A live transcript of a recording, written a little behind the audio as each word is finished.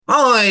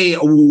Hi,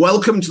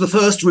 welcome to the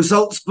first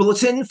results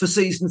bulletin for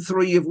season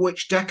 3 of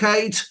Which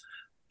Decade?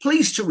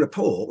 Pleased to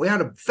report we had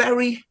a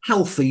very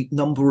healthy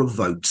number of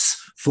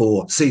votes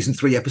for season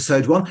 3,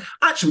 episode 1.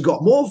 Actually, we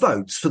got more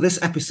votes for this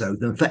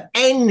episode than for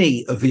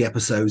any of the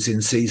episodes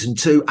in season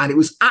 2, and it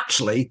was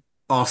actually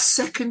our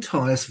second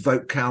highest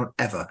vote count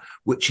ever,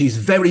 which is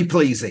very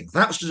pleasing.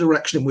 That's the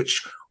direction in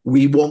which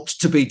we want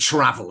to be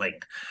travelling.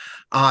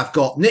 I've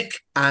got Nick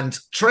and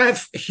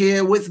Trev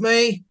here with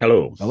me.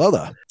 Hello. Hello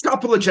there.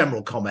 Couple of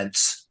general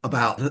comments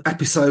about the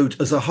episode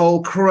as a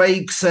whole.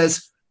 Craig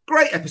says,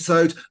 great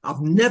episode.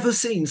 I've never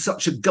seen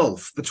such a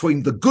gulf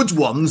between the good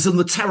ones and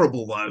the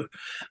terrible, though.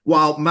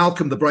 While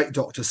Malcolm the Break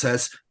Doctor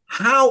says,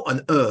 how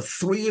on earth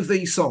 3 of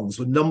these songs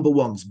were number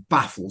ones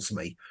baffles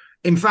me.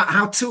 In fact,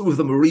 how 2 of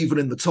them are even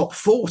in the top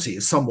 40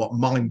 is somewhat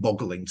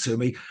mind-boggling to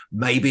me.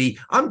 Maybe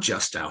I'm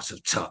just out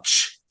of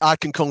touch. I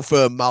can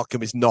confirm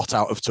Malcolm is not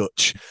out of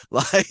touch.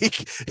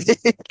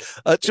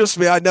 Trust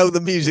me, I know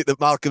the music that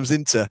Malcolm's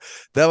into.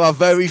 There are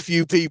very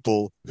few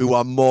people who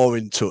are more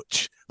in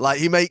touch. Like,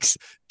 he makes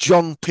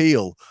John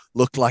Peel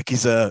look like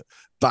he's a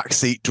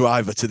backseat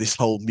driver to this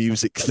whole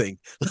music thing.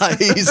 Like,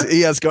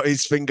 he has got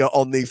his finger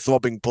on the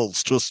throbbing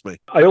pulse, trust me.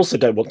 I also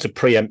don't want to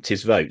preempt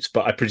his votes,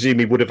 but I presume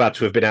he would have had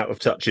to have been out of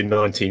touch in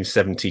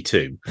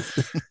 1972.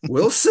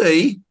 We'll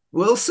see.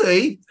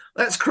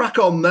 Let's crack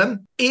on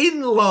then.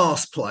 In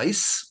last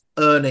place,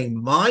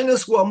 earning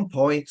 -1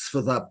 points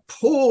for the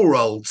poor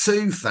old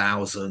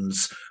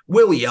 2000s,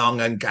 Will Young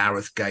and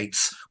Gareth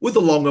Gates with The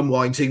Long and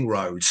Winding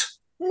Road.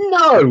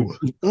 No!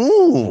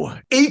 Ooh.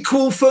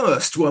 Equal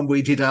first when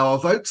we did our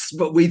votes,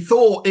 but we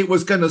thought it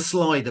was going to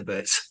slide a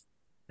bit.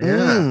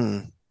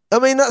 Yeah. I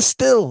mean, that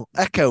still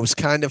echoes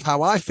kind of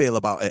how I feel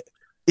about it.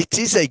 It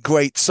is a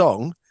great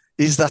song.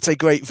 Is that a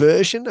great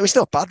version? I mean, it's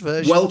not a bad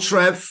version. Well,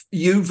 Trev,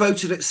 you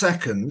voted it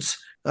second.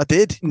 I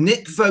did.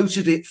 Nick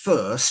voted it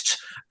first,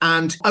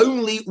 and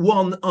only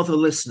one other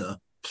listener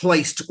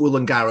placed Will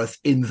and Gareth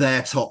in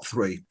their top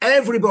 3.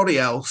 Everybody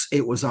else,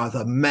 it was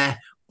either meh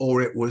or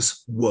it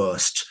was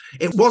worst.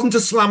 It wasn't a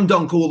slam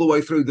dunk all the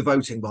way through the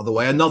voting, by the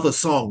way. Another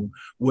song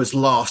was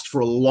last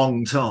for a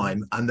long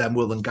time, and then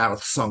Will and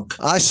Gareth sunk.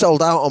 I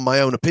sold out on my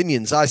own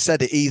opinions. I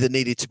said it either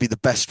needed to be the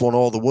best one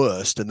or the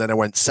worst, and then I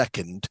went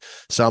second.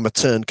 So I'm a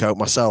turncoat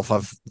myself.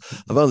 I've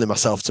only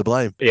myself to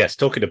blame. Yes,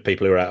 talking to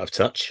people who are out of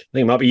touch. I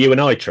think it might be you and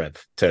I, Trev,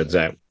 turns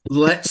out.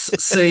 Let's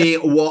see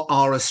what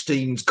our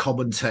esteemed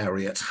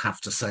commentariat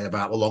have to say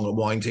about The Long and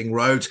Winding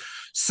Road.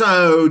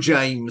 So,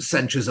 James,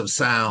 Centres of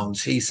Sound,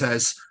 he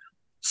says,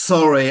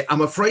 sorry,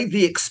 I'm afraid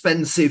the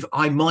expensive,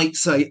 I might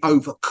say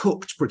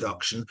overcooked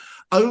production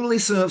only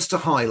serves to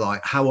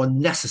highlight how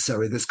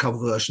unnecessary this cover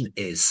version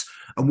is.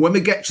 And when we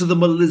get to the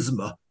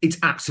melisma, it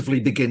actively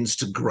begins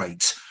to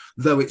grate.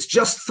 Though it's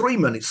just 3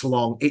 minutes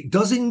long, it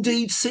does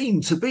indeed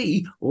seem to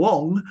be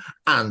long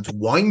and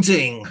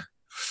winding.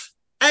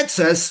 Ed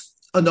says,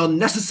 an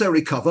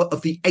unnecessary cover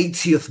of the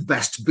 80th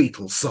best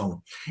Beatles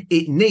song.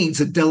 It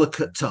needs a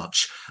delicate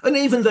touch, and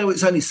even though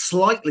it's only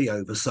slightly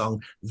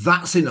oversung,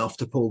 that's enough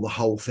to pull the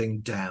whole thing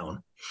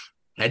down.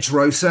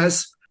 Hedgerow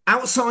says,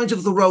 outside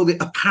of the role it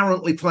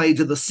apparently played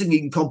in the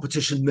singing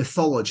competition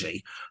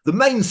Mythology, the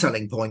main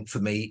selling point for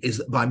me is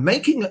that by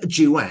making it a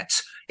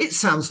duet, it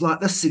sounds like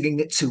they're singing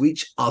it to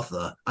each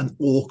other, and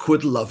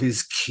awkward love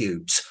is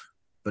cute.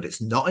 But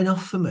it's not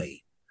enough for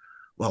me.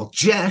 Well,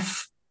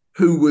 Jeff,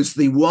 who was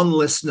the one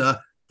listener,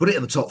 put it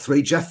in the top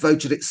 3. Jeff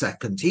voted it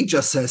second. He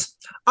just says,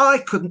 I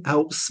couldn't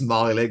help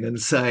smiling and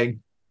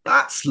saying,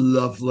 that's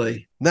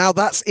lovely. Now,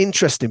 that's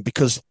interesting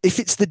because if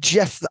it's the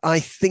Jeff that I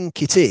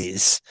think it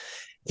is,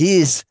 he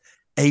is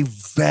a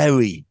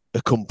very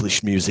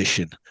accomplished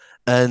musician.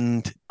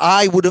 And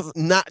I would have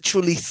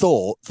naturally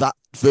thought that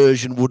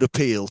version would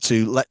appeal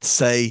to, let's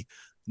say,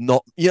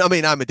 not, you know what I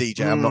mean? I'm a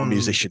DJ, I'm not a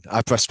musician.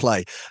 I press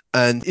play.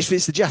 And if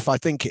it's the Jeff I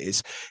think it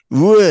is,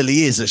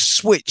 really is a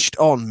switched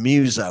on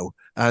muso.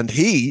 And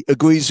he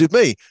agrees with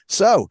me.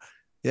 So,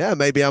 yeah,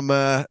 maybe I'm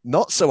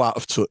not so out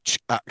of touch,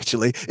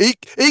 actually.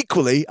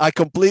 Equally, I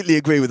completely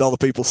agree with all the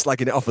people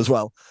slagging it off as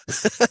well.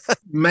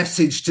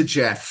 Message to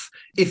Jeff.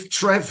 If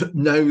Trev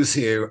knows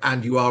you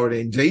and you are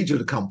indeed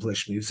an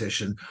accomplished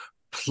musician,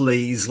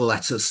 please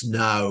let us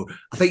know.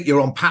 I think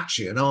you're on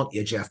Patreon, aren't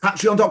you, Jeff?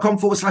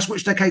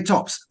 Patreon.com/Which Decade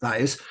Tops,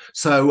 that is.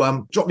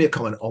 So drop me a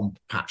comment on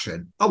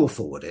Patreon. I will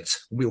forward it.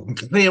 We'll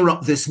clear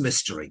up this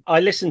mystery. I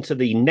listened to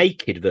the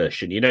naked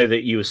version, you know,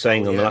 that you were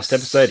saying on the last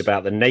episode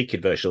about the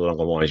naked version of The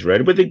Long and Winding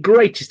Road. With the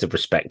greatest of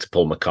respect to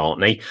Paul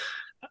McCartney,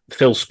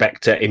 Phil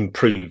Spector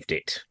improved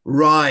it.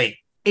 Right.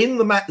 In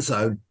the Met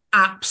Zone,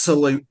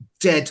 absolute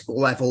dead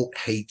level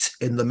heat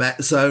in the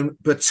Met Zone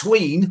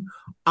between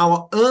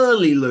our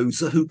early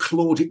loser who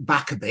clawed it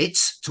back a bit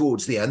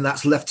towards the end.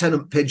 That's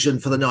Lieutenant Pigeon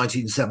for the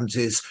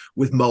 1970s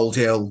with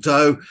Mouldy Old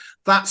Dough.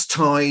 That's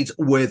tied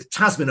with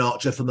Tasman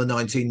Archer from the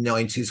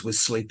 1990s with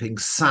Sleeping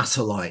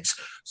Satellite.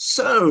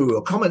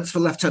 So, comments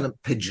for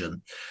Lieutenant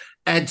Pigeon.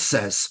 Ed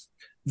says,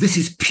 This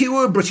is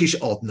pure British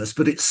oddness,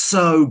 but it's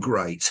so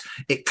great.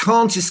 It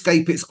can't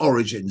escape its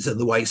origins in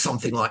the way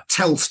something like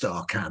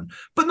Telstar can,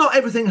 but not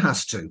everything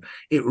has to.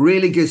 It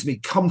really gives me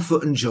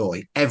comfort and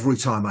joy every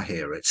time I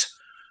hear it.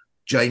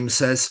 James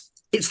says,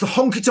 it's the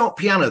honky-tonk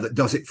piano that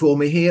does it for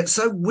me here. It's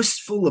so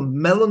wistful and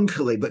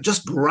melancholy, but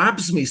just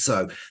grabs me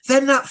so.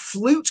 Then that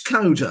flute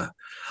coda.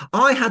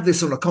 I had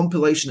this on a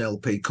compilation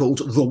LP called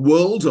The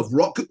World of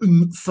Rock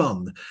and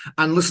Fun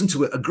and listened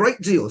to it a great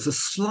deal as a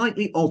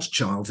slightly odd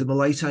child in the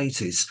late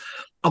 80s.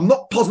 I'm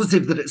not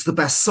positive that it's the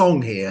best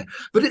song here,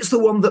 but it's the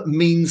one that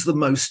means the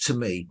most to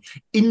me.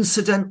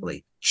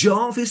 Incidentally,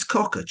 Jarvis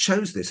Cocker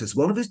chose this as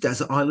one of his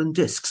Desert Island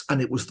discs,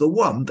 and it was the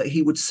one that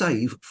he would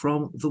save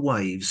from the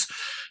waves.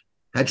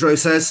 Hedgerow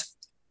says,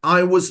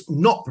 I was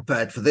not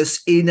prepared for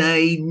this in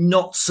a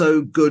not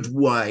so good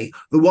way.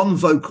 The one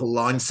vocal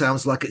line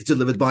sounds like it's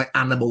delivered by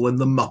Animal and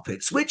the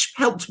Muppets, which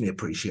helped me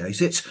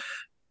appreciate it.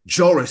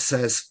 Joris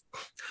says,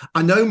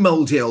 I know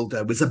Mouldy Old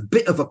Dough is a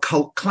bit of a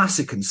cult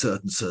classic in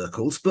certain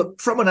circles, but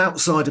from an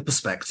outsider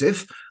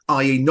perspective,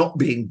 i.e. not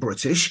being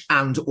British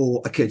and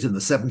or a kid in the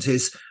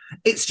 70s,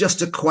 it's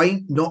just a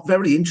quaint, not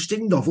very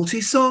interesting novelty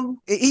song.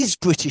 It is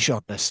British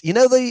oddness. You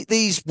know,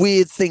 these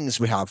weird things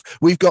we have.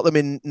 We've got them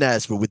in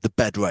Knaresborough with the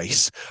bed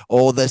race,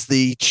 or there's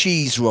the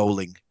cheese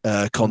rolling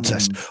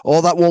contest,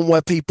 or that one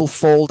where people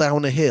fall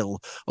down a hill,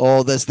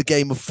 or there's the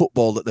game of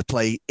football that they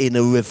play in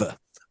a river,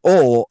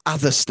 or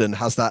Atherstone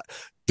has that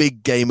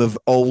big game of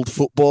old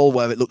football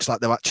where it looks like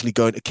they're actually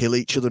going to kill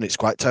each other and it's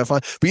quite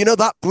terrifying. But you know,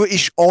 that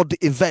British odd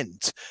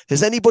event,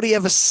 has anybody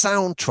ever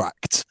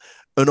soundtracked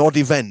an odd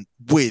event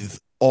with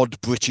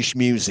odd British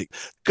music?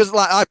 Because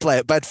like I play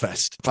at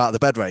Bedfest, part of the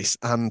bed race,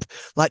 and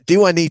like,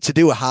 do I need to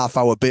do a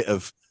half-hour bit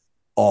of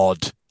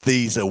odd?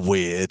 These are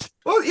weird.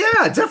 Well,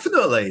 yeah,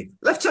 definitely.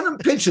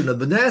 Lieutenant Pigeon and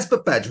the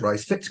Knaresborough bed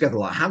race fit together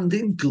like hand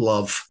in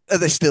glove. Are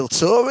they still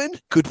touring?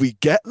 Could we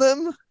get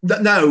them?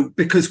 No,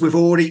 because we've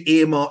already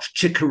earmarked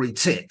Chicory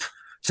Tip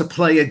to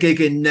play a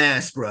gig in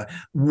Knaresborough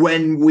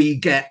when we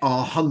get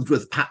our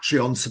 100th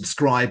Patreon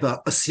subscriber,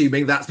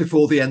 assuming that's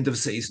before the end of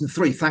season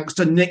 3, thanks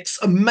to Nick's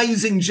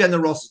amazing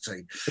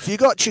generosity. If you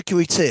got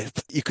Chicory Tip,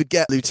 you could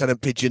get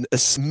Lieutenant Pigeon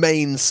as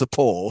main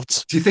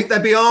support. Do you think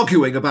they'd be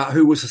arguing about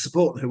who was the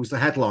support and who was the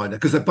headliner?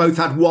 Because they both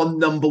had one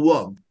number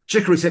one.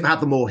 Chicory Tip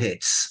had the more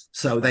hits,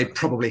 so they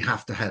probably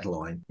have to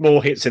headline.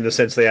 More hits in the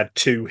sense they had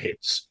 2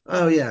 hits.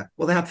 Oh, yeah.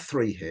 Well, they had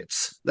 3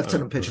 hits.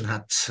 Lieutenant Pigeon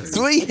had 2.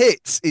 3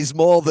 hits is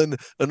more than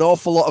an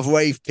awful lot of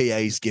rave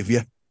PAs give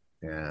you.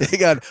 Yeah.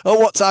 Again, oh,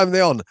 what time are they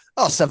on?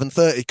 Oh,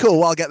 7:30. Cool,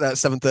 well, I'll get there at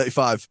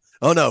 7:35.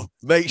 Oh, no,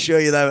 make sure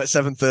you're there at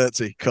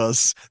 7:30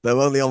 because they're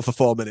only on for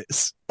 4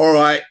 minutes. All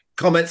right.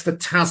 Comments for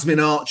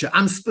Tasmin Archer,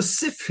 and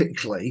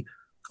specifically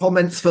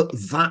comments for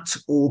that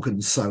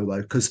organ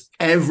solo, because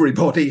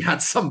everybody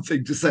had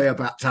something to say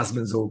about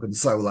Tasman's organ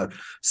solo.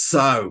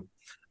 So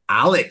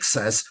Alex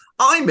says,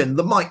 I'm in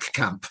the Mike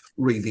camp,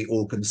 re the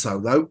organ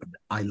solo.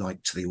 I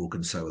liked the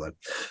organ solo.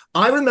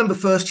 I remember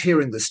first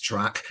hearing this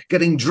track,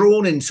 getting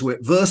drawn into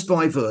it verse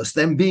by verse,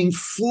 then being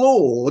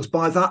floored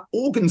by that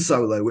organ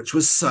solo, which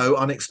was so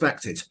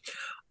unexpected.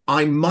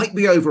 I might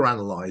be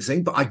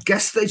overanalyzing, but I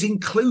guess they'd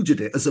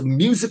included it as a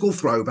musical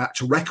throwback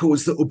to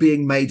records that were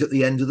being made at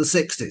the end of the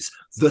 60s,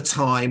 the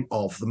time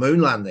of the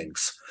moon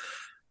landings.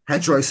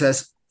 Hedgerow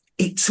says,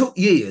 it took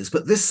years,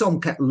 but this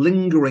song kept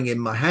lingering in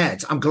my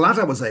head. I'm glad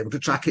I was able to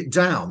track it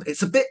down.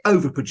 It's a bit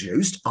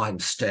overproduced. I'm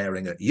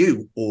staring at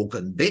you,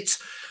 organ bit.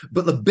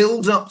 But the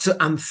build-up to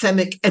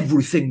anthemic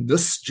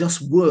everythingness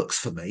just works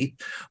for me.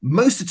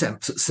 Most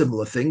attempts at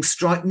similar things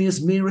strike me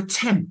as mere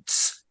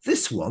attempts.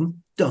 This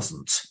one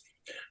doesn't.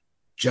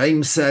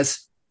 James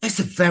says, it's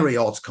a very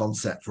odd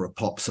concept for a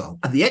pop song,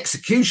 and the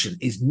execution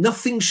is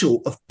nothing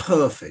short of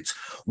perfect.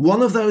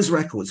 One of those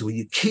records where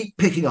you keep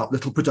picking up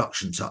little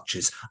production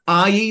touches.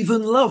 I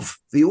even love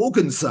the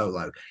organ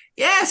solo.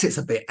 Yes, it's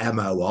a bit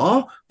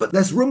MOR, but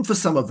there's room for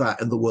some of that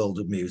in the world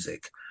of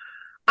music.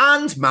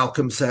 And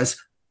Malcolm says,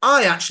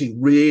 I actually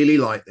really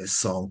like this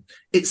song.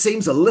 It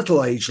seems a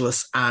little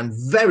ageless and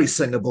very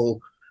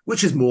singable,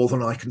 which is more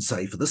than I can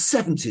say for the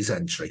 70s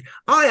entry.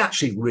 I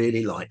actually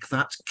really like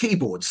that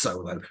keyboard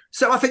solo.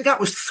 So I think that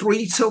was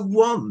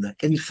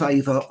 3-1 in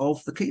favour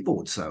of the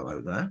keyboard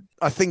solo there.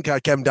 I think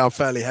I came down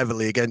fairly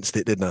heavily against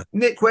it, didn't I?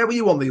 Nick, where were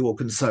you on the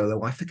organ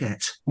solo? I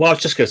forget. Well, I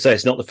was just going to say,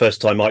 it's not the first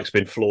time Mike's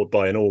been floored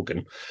by an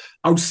organ.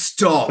 Oh,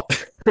 stop.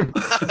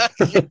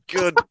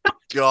 Good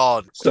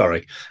God.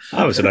 Sorry,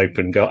 that was an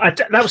open goal.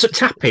 That was a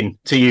tap-in,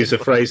 to use a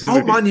phrase.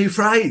 Oh, my new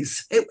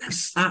phrase.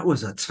 That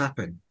was a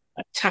tap-in.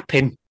 A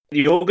tap-in.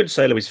 The organ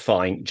solo is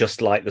fine,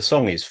 just like the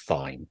song is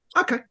fine.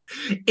 Okay.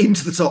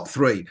 Into the top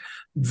 3.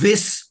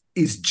 This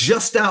is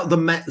just out of the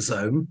Met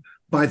zone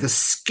by the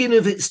skin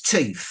of its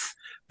teeth,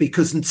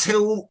 because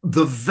until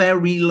the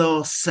very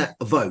last set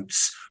of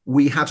votes,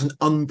 we had an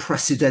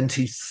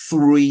unprecedented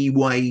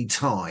 3-way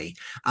tie.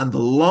 And the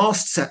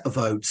last set of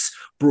votes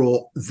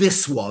brought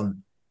this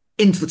one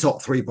into the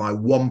top 3 by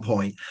 1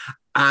 point.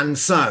 And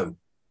so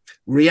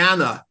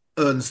Rihanna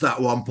earns that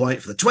 1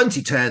 point for the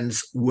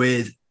 2010s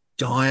with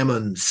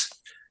Diamonds.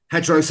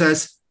 Hedgerow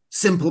says,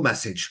 simple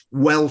message,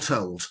 well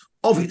told,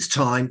 of its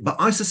time, but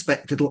I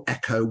suspect it'll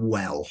echo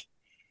well.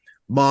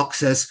 Mark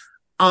says,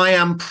 I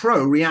am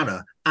pro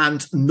Rihanna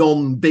and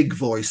non-big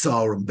voice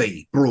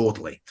R&B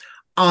broadly.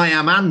 I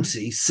am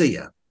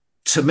anti-Sia.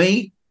 To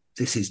me,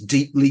 this is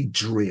deeply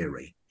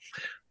dreary.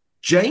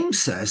 James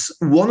says,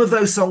 one of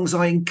those songs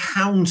I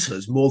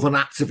encountered more than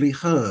actively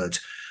heard,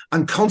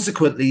 and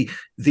consequently,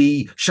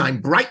 the shine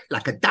bright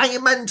like a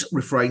diamond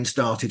refrain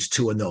started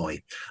to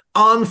annoy.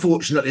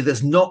 Unfortunately,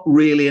 there's not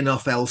really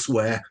enough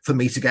elsewhere for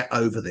me to get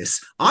over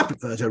this. I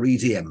preferred her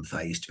EDM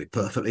phase, to be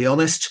perfectly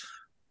honest.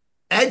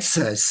 Ed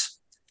says,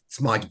 it's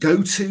my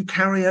go-to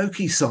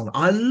karaoke song.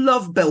 I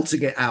love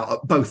belting it out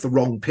at both the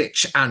wrong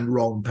pitch and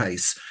wrong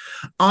pace.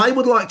 I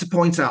would like to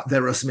point out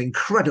there are some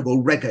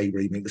incredible reggae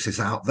remixes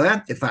out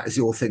there, if that is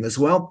your thing as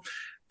well.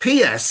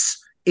 P.S.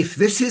 If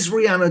this is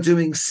Rihanna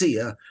doing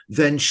Sia,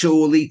 then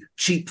surely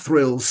Cheap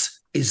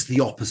Thrills is the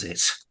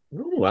opposite.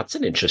 Oh, that's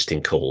an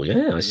interesting call.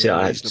 Yeah, I see.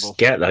 I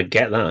get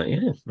that.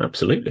 Yeah,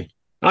 absolutely.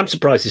 I'm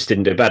surprised this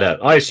didn't do better.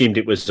 I assumed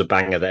it was a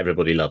banger that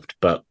everybody loved,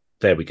 but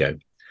there we go.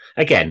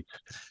 Again,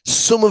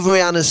 some of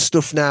Rihanna's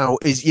stuff now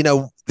is,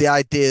 the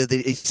idea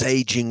that it's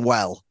aging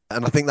well.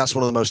 And I think that's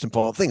one of the most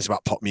important things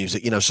about pop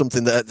music,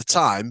 something that at the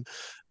time,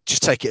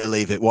 just take it or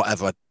leave it,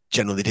 whatever,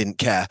 generally didn't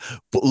care.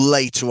 But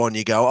later on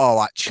you go,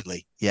 oh,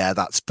 actually, yeah,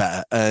 that's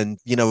better. And,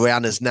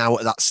 Rihanna's now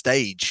at that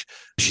stage.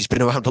 She's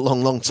been around a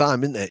long, long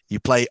time, isn't it? You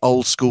play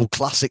old school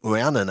classic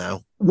Rihanna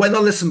now. When I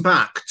listened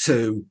back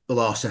to the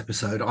last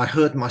episode, I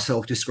heard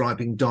myself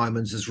describing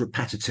Diamonds as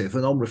repetitive.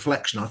 And on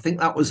reflection, I think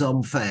that was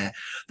unfair.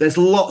 There's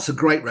lots of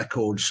great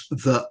records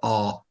that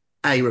are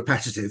A,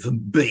 repetitive,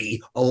 and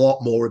B, a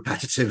lot more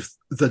repetitive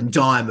than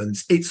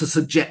Diamonds. It's a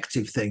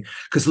subjective thing.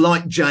 Because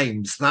like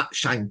James, that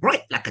shine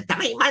bright like a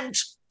diamond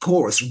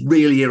chorus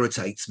really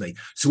irritates me.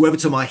 So every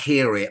time I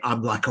hear it,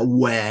 I'm like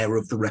aware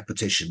of the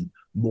repetition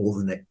more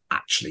than it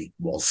actually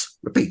was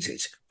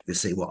repeated. You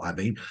see what I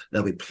mean?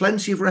 There'll be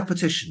plenty of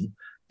repetition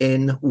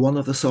in one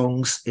of the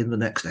songs in the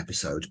next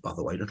episode, by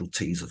the way, little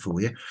teaser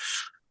for you.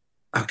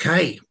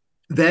 Okay,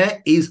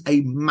 there is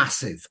a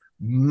massive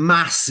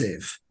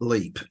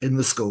leap in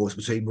the scores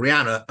between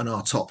Rihanna and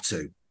our top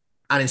two.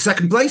 And in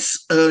second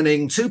place,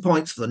 earning 2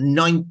 points for the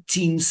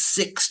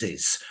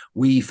 1960s,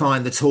 we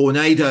find the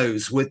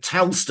Tornadoes with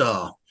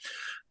Telstar.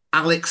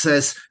 Alex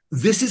says,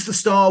 this is the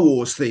Star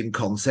Wars theme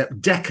concept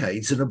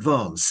decades in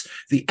advance.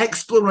 The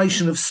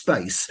exploration of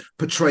space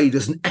portrayed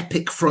as an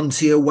epic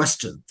frontier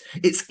western.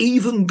 It's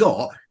even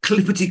got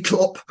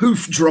clippity-clop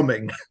hoof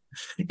drumming.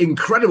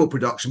 Incredible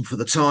production for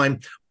the time.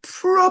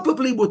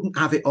 Probably wouldn't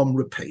have it on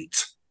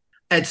repeat.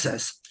 Ed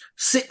says,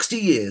 60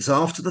 years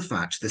after the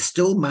fact, this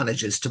still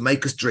manages to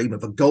make us dream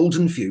of a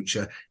golden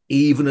future,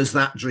 even as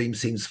that dream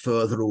seems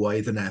further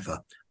away than ever.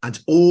 And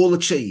all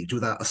achieved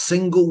without a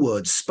single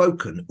word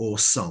spoken or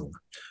sung.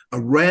 A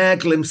rare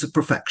glimpse of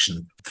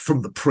perfection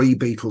from the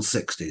pre-Beatles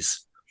 60s.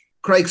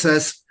 Craig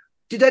says,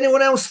 did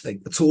anyone else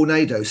think the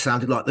Tornado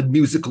sounded like the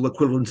musical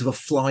equivalent of a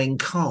flying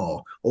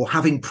car or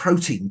having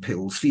protein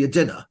pills for your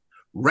dinner?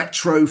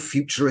 Retro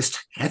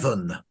futurist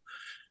heaven.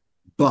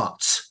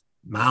 But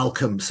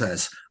Malcolm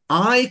says,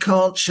 I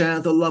can't share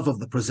the love of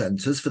the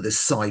presenters for this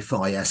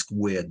sci-fi-esque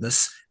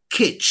weirdness.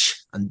 Kitsch,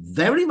 and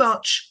very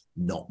much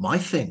not my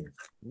thing.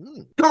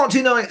 Can't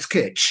deny it's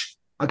kitsch.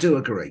 I do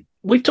agree.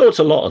 We've talked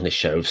a lot on this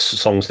show of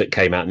songs that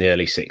came out in the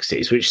early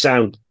 60s, which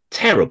sound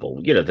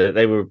terrible.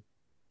 They were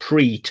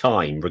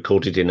pre-time,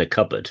 recorded in a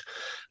cupboard.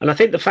 And I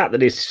think the fact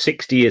that it's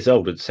 60 years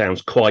old and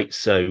sounds quite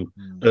so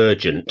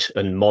urgent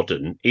and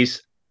modern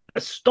is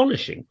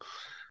astonishing.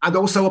 And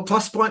also a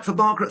plus point for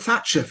Margaret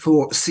Thatcher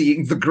for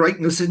seeing the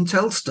greatness in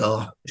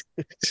Telstar.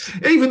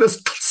 Even a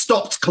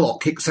stopped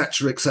clock,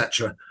 etc.,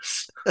 etc.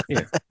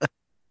 Yeah.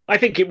 I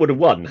think it would have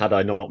won had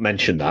I not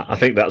mentioned that. I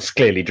think that's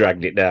clearly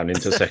dragged it down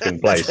into second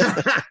place.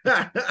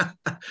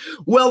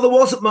 Well, there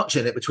wasn't much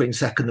in it between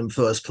second and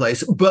first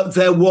place, but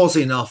there was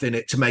enough in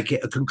it to make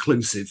it a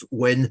conclusive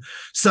win.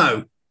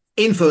 So,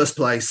 in first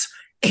place,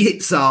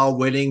 it's our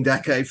winning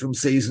decade from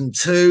season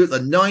 2, the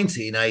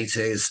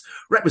 1980s,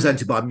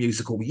 represented by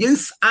Musical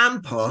Youth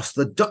and Pass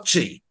the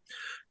Duchy.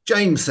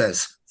 James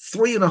says,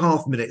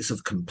 3.5 minutes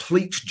of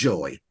complete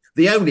joy.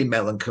 The only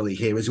melancholy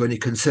here is when you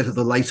consider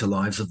the later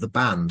lives of the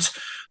band.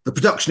 The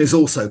production is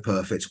also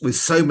perfect, with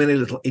so many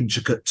little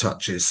intricate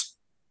touches.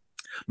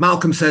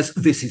 Malcolm says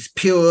this is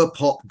pure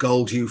pop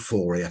gold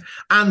euphoria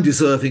and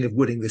deserving of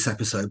winning this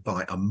episode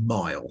by a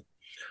mile.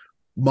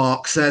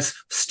 Mark says,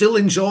 still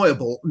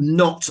enjoyable,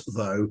 not,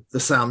 though, the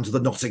sound of the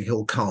Notting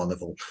Hill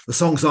Carnival. The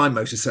songs I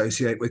most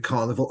associate with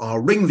Carnival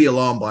are Ring the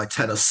Alarm by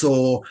Tenor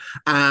Saw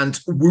and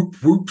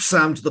Whoop Whoop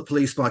Sound of the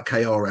Police by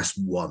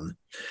KRS-One.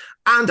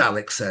 And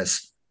Alex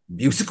says,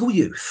 Musical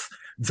Youth.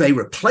 They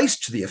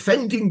replaced the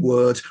offending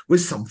word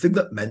with something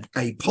that meant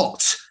a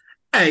pot.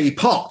 A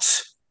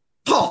pot.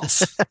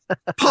 Pot.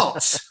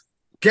 Pot.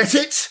 Get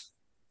it?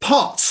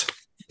 Pot.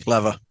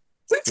 Clever.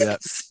 We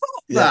didn't spot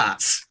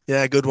that.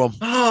 Yeah, good one.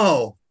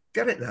 Oh,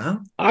 get it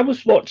now. I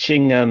was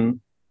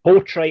watching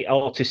Portrait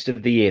Artist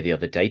of the Year the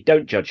other day.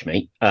 Don't judge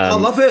me. I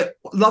love it.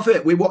 Love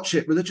it. We watch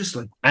it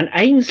religiously. And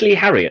Ainsley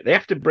Harriott, they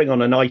have to bring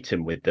on an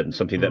item with them,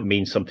 something that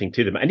means something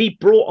to them. And he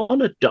brought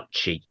on a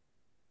duchy.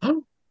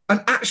 Oh,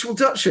 an actual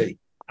duchy?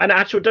 An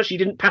actual duchy. He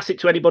didn't pass it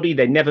to anybody.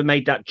 They never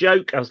made that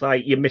joke. I was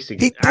like, you're missing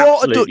it. He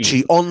brought a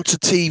duchy onto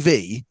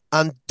TV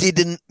and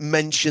didn't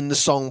mention the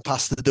song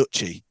Pass the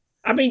Duchy.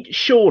 I mean,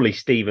 surely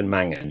Stephen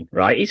Mangan,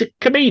 right? He's a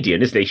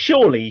comedian, isn't he?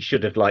 Surely he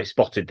should have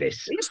spotted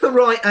this. He's the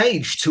right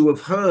age to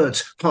have heard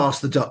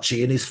Pass the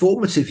Duchy in his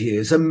formative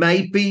years, and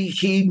maybe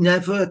he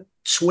never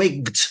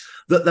twigged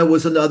that there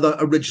was another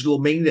original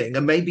meaning,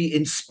 and maybe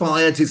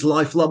inspired his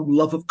lifelong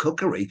love of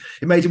cookery.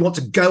 It made him want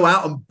to go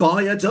out and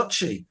buy a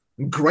duchy,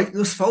 and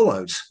greatness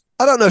followed.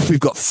 I don't know if we've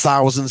got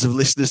thousands of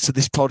listeners to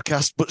this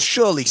podcast, but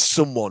surely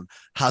someone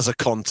has a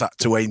contact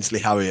to Ainsley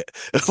Harriott.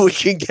 We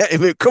can get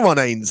him. Come on,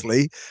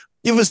 Ainsley.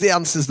 Give us the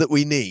answers that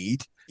we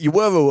need. You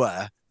were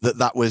aware that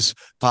that was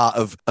part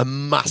of a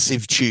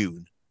massive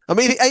tune. I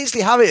mean, Ainsley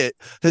Harriott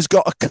has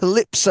got a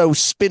Calypso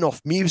spin-off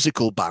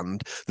musical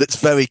band that's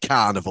very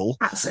carnival.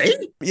 That's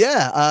it?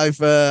 Yeah,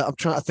 I'm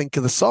trying to think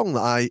of the song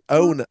that I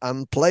own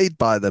and played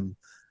by them.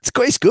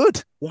 It's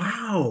good.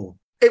 Wow.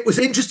 It was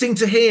interesting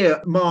to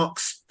hear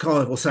Mark's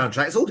Carnival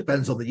soundtrack. It all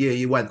depends on the year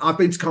you went. I've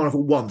been to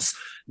Carnival once,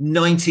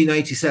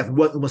 1987.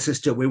 Went with my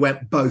sister. We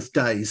went both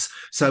days.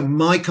 So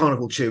my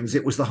Carnival tunes,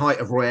 it was the height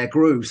of Rare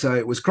Groove. So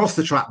it was Cross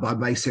the Track by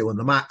Maceo and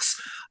the Max,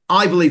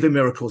 I Believe in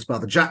Miracles by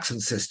the Jackson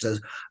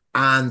Sisters.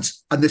 And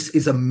this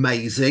is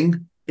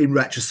amazing in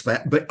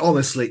retrospect, but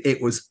honestly,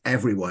 it was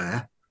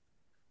everywhere.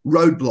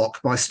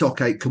 Roadblock by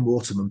Stock Aitken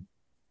Waterman.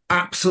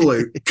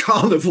 Absolute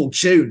Carnival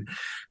tune.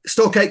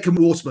 Stock Aitken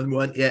Waterman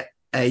weren't yet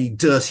a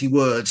dirty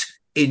word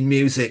in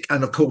music,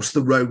 and of course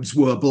the roads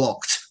were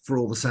blocked for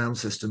all the sound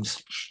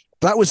systems.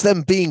 That was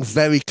them being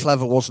very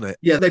clever, wasn't it?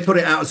 Yeah, they put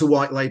it out as a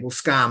white label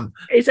scam.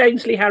 Is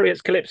Ainsley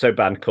Harriott's Calypso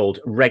band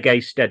called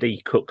Reggae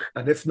Steady Cook?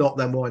 And if not,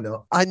 then why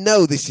not? I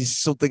know this is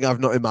something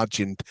I've not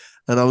imagined,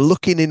 and I'm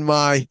looking in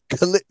my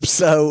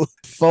Calypso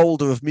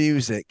folder of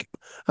music.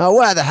 Oh,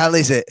 where the hell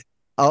is it?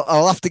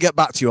 I'll have to get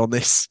back to you on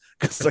this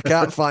because I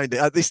can't find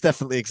it. This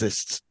definitely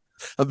exists.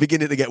 I'm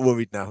beginning to get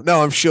worried now.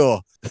 No, I'm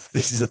sure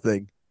this is a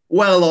thing.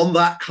 Well, on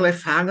that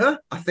cliffhanger,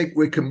 I think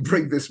we can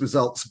bring this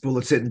results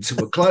bulletin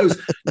to a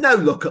close. No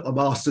look at the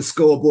master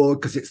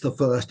scoreboard because it's the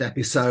first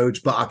episode,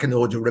 but I can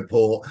already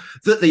report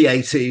that the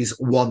 80s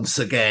once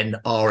again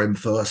are in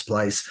first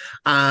place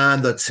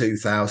and the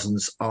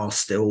 2000s are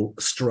still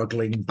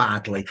struggling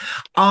badly.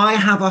 I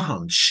have a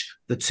hunch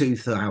the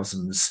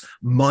 2000s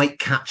might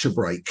catch a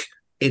break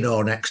in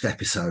our next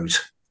episode,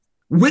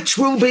 which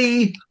will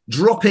be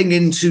dropping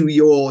into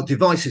your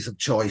devices of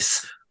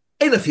choice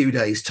in a few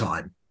days'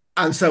 time.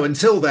 And so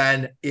until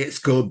then, it's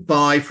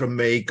goodbye from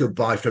me,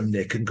 goodbye from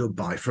Nick, and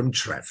goodbye from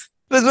Trev.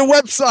 There's a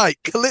website,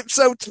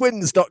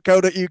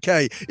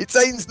 calypsotwins.co.uk. It's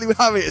Ainsley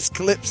Harriott's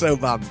Calypso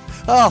band.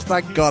 Oh,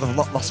 thank God, I've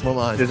not lost my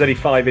mind. There's only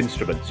 5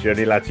 instruments. You're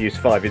only allowed to use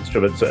 5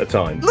 instruments at a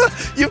time. Look,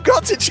 you've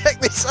got to check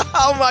this out.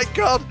 Oh, my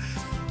God.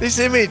 This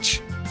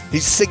image.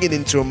 He's singing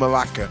into a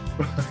maraca.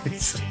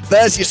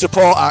 There's your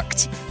support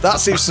act.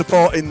 That's who's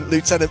supporting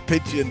Lieutenant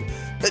Pigeon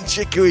and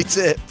Chicory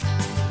Tip.